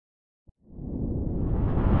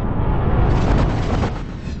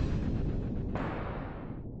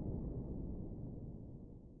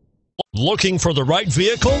Looking for the right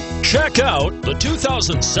vehicle? Check out the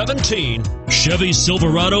 2017 Chevy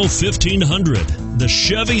Silverado 1500. The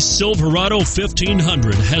Chevy Silverado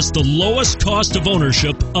 1500 has the lowest cost of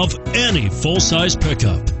ownership of any full-size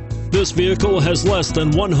pickup. This vehicle has less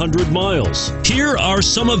than 100 miles. Here are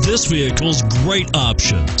some of this vehicle's great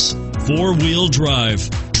options: four-wheel drive,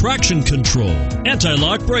 traction control,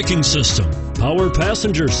 anti-lock braking system, power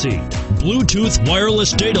passenger seat, Bluetooth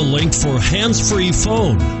wireless data link for hands-free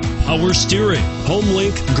phone, power steering,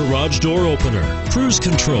 HomeLink garage door opener, cruise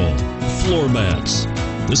control, floor mats.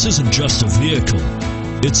 This isn't just a vehicle,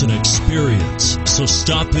 it's an experience. So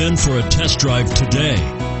stop in for a test drive today.